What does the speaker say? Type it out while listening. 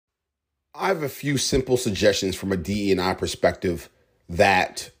I have a few simple suggestions from a DE&I perspective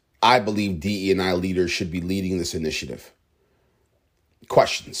that I believe DE&I leaders should be leading this initiative.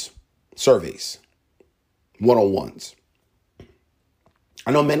 Questions, surveys, one-on-ones.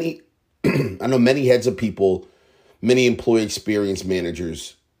 I know many heads of people, many employee experience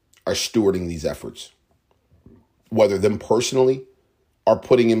managers are stewarding these efforts. Whether them personally are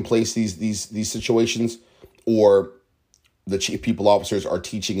putting in place these situations, or the chief people officers are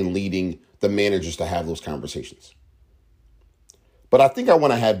teaching and leading the managers to have those conversations. But I think I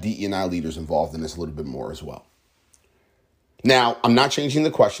want to have DE&I leaders involved in this a little bit more as well. Now, I'm not changing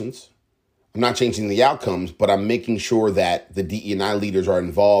the questions. I'm not changing the outcomes, but I'm making sure that the DE&I leaders are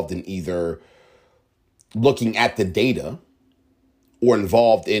involved in either looking at the data or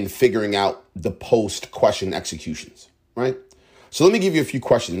involved in figuring out the post-question executions, right? So let me give you a few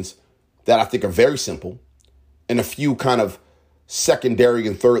questions that I think are very simple and a few kind of secondary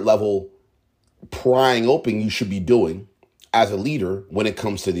and third level prying open you should be doing as a leader when it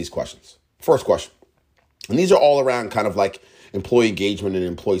comes to these questions. First question, and these are all around kind of like employee engagement and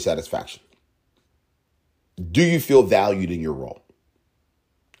employee satisfaction. Do you feel valued in your role?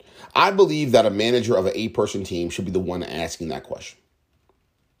 I believe that a manager of an 8-person team should be the one asking that question.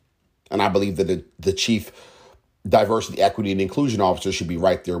 And I believe that the chief diversity, equity, and inclusion officer should be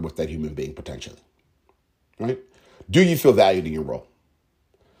right there with that human being potentially, right? Do you feel valued in your role?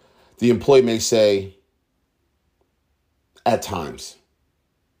 The employee may say, at times.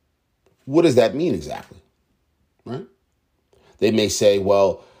 What does that mean exactly, right? They may say,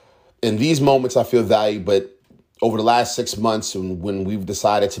 well, in these moments I feel valued, but over the last 6 months when we've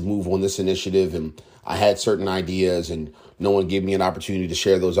decided to move on this initiative and I had certain ideas and no one gave me an opportunity to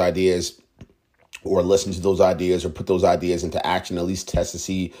share those ideas or listen to those ideas or put those ideas into action, at least test to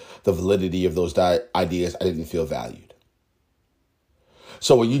see the validity of those ideas, I didn't feel valued.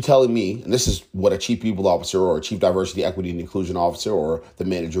 So are you telling me, and this is what a chief people officer or a chief diversity, equity, and inclusion officer or the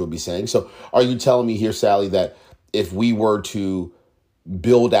manager would be saying. So are you telling me here, Sally, that if we were to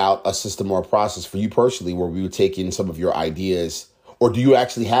build out a system or a process for you personally where we would take in some of your ideas, or do you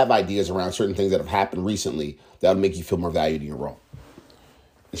actually have ideas around certain things that have happened recently that would make you feel more valued in your role?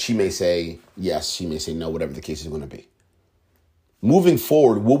 She may say yes, she may say no, whatever the case is going to be. Moving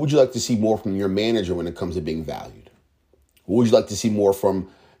forward, what would you like to see more from your manager when it comes to being valued? What would you like to see more from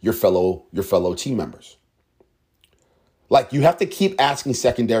your fellow team members? Like, you have to keep asking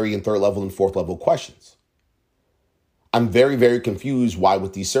secondary and third level and fourth level questions. I'm very, very confused why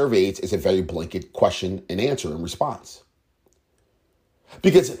with these surveys it's a very blanket question and answer and response.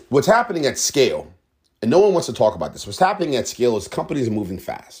 Because what's happening at scale, and no one wants to talk about this, what's happening at scale is companies are moving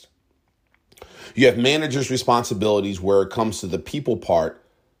fast. You have managers' responsibilities where it comes to the people part,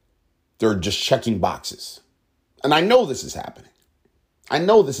 they're just checking boxes. And I know this is happening. I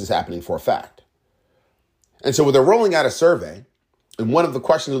know this is happening for a fact. And so when they're rolling out a survey, and one of the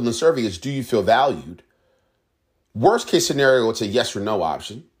questions in the survey is, do you feel valued? Worst case scenario, it's a yes or no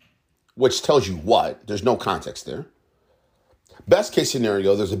option, which tells you what? There's no context there. Best case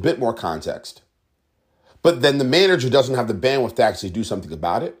scenario, there's a bit more context. But then the manager doesn't have the bandwidth to actually do something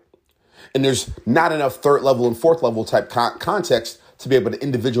about it. And there's not enough third level and fourth level type context to be able to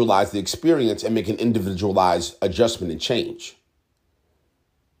individualize the experience and make an individualized adjustment and change.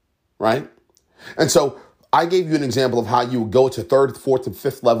 Right? And so I gave you an example of how you would go to third, fourth, and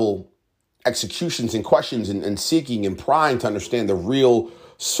fifth level executions and questions and seeking and prying to understand the real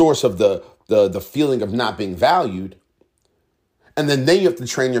source of the feeling of not being valued. And then you have to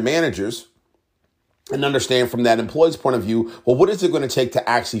train your managers and understand from that employee's point of view, well, what is it going to take to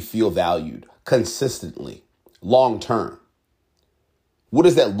actually feel valued consistently, long term? What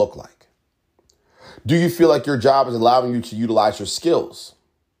does that look like? Do you feel like your job is allowing you to utilize your skills?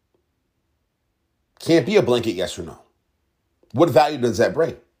 Can't be a blanket yes or no. What value does that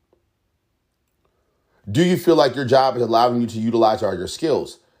bring? Do you feel like your job is allowing you to utilize all your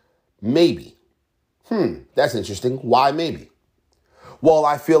skills? Maybe. That's interesting. Why maybe? Well,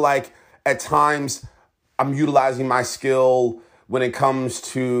 I feel like at times I'm utilizing my skill when it comes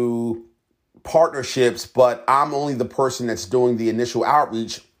to partnerships, but I'm only the person that's doing the initial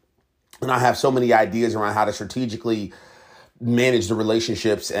outreach. And I have so many ideas around how to strategically manage the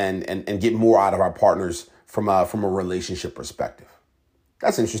relationships and get more out of our partners from a relationship perspective.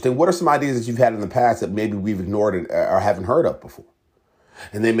 That's interesting. What are some ideas that you've had in the past that maybe we've ignored or haven't heard of before?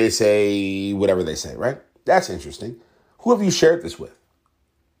 And they may say whatever they say, right? That's interesting. Who have you shared this with?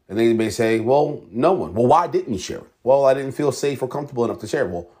 And they may say, well, no one. Well, why didn't you share it? Well, I didn't feel safe or comfortable enough to share.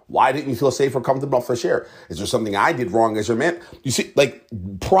 Well, why didn't you feel safe or comfortable enough to share? Is there something I did wrong as your man? You see, like,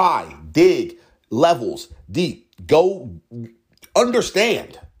 pry, dig, levels, deep, go,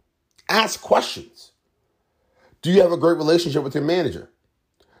 understand. Ask questions. Do you have a great relationship with your manager?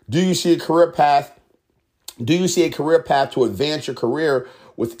 Do you see a career path? Do you see a career path to advance your career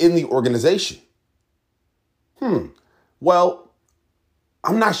within the organization? Well,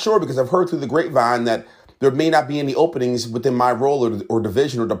 I'm not sure because I've heard through the grapevine that there may not be any openings within my role or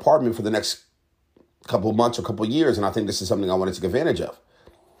division or department for the next couple of months or couple of years. And I think this is something I want to take advantage of.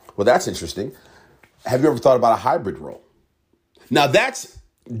 Well, that's interesting. Have you ever thought about a hybrid role? Now, that's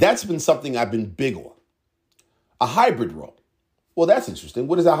been something I've been big on. A hybrid role. Well, that's interesting.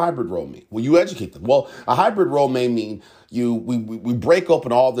 What does a hybrid role mean? Well, you educate them. Well, a hybrid role may mean we break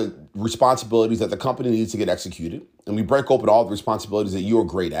open all the responsibilities that the company needs to get executed, and we break open all the responsibilities that you're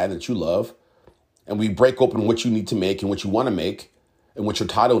great at and that you love, and we break open what you need to make and what you want to make and what your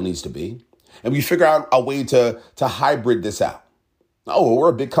title needs to be, and we figure out a way to hybrid this out. Oh, well, we're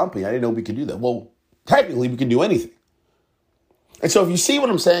a big company. I didn't know we could do that. Well, technically, we can do anything. And so if you see what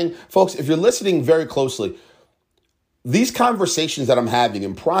I'm saying, folks, if you're listening very closely, these conversations that I'm having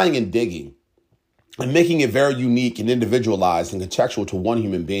and prying and digging and making it very unique and individualized and contextual to one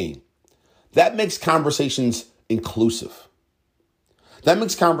human being, that makes conversations inclusive. That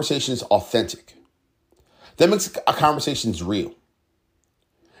makes conversations authentic. That makes conversations real.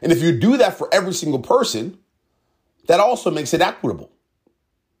 And if you do that for every single person, that also makes it equitable.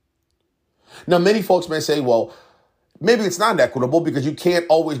 Now, many folks may say, well, maybe it's not equitable because you can't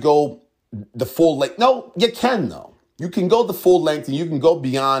always go the full length. No, you can though. You can go the full length and you can go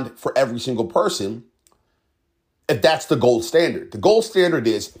beyond for every single person if that's the gold standard. The gold standard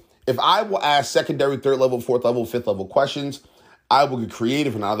is if I will ask secondary, third level, fourth level, fifth level questions, I will get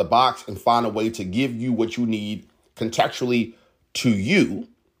creative and out of the box and find a way to give you what you need contextually to you.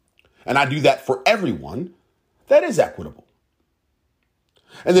 And I do that for everyone. That is equitable.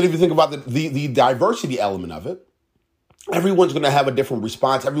 And then if you think about the diversity element of it, everyone's going to have a different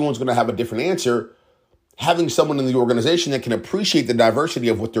response. Everyone's going to have a different answer. Having someone in the organization that can appreciate the diversity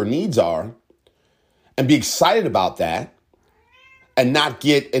of what their needs are and be excited about that and not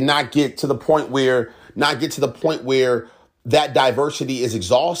get to the point where that diversity is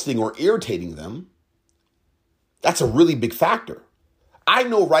exhausting or irritating them. That's a really big factor. I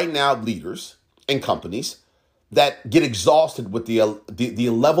know right now leaders and companies that get exhausted with the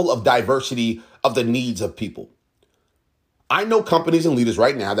level of diversity of the needs of people. I know companies and leaders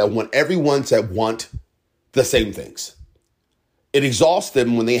right now that want everyone to want the same things. It exhausts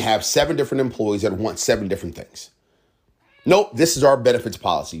them when they have 7 different employees that want 7 different things. Nope, this is our benefits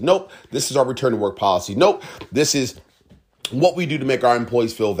policy. Nope, this is our return to work policy. Nope, this is what we do to make our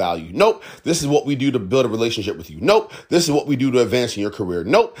employees feel valued. Nope, this is what we do to build a relationship with you. Nope, this is what we do to advance in your career.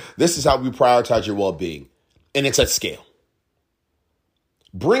 Nope, this is how we prioritize your well-being. And it's at scale.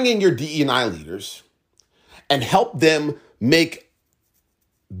 Bring in your DE&I leaders and help them make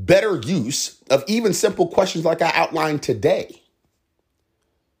better use of even simple questions like I outlined today.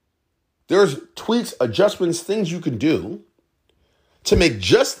 There's tweaks, adjustments, things you can do to make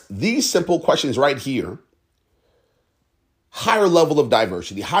just these simple questions right here higher level of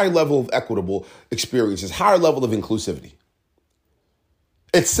diversity, higher level of equitable experiences, higher level of inclusivity.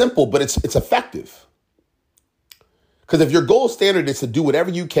 It's simple, but it's effective. Because if your gold standard is to do whatever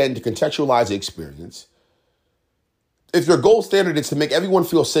you can to contextualize the experience, if your gold standard is to make everyone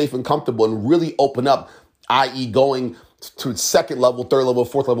feel safe and comfortable and really open up, i.e. going to second level, third level,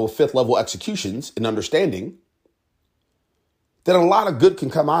 fourth level, fifth level executions and understanding, then a lot of good can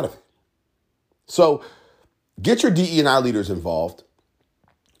come out of it. So get your DE&I leaders involved.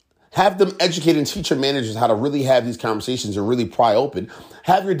 Have them educate and teach your managers how to really have these conversations and really pry open.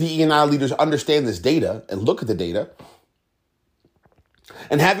 Have your DE&I leaders understand this data and look at the data.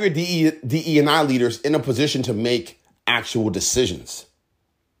 And have your DE&I leaders in a position to make actual decisions,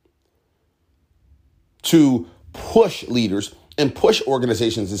 to push leaders and push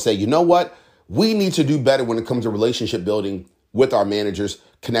organizations and say, you know what? We need to do better when it comes to relationship building with our managers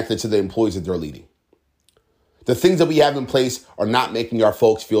connected to the employees that they're leading. The things that we have in place are not making our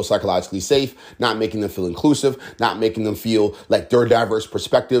folks feel psychologically safe, not making them feel inclusive, not making them feel like their diverse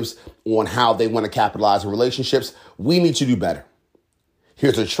perspectives on how they want to capitalize on relationships. We need to do better.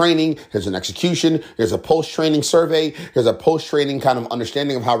 Here's a training, here's an execution, here's a post-training survey, here's a post-training kind of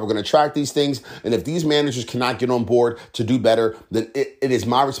understanding of how we're going to track these things. And if these managers cannot get on board to do better, then it is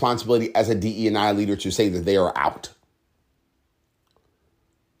my responsibility as a DE&I leader to say that they are out.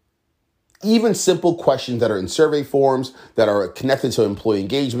 Even simple questions that are in survey forms, that are connected to employee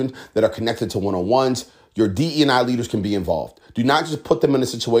engagement, that are connected to one-on-ones, your DE&I leaders can be involved. Do not just put them in a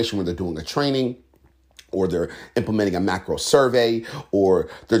situation where they're doing a training, or they're implementing a macro survey, or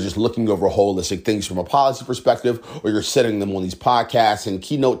they're just looking over holistic things from a policy perspective, or you're sending them on these podcasts and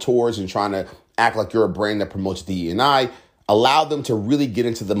keynote tours and trying to act like you're a brand that promotes DE&I. Allow them to really get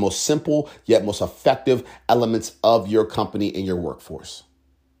into the most simple yet most effective elements of your company and your workforce.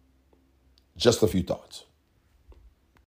 Just a few thoughts.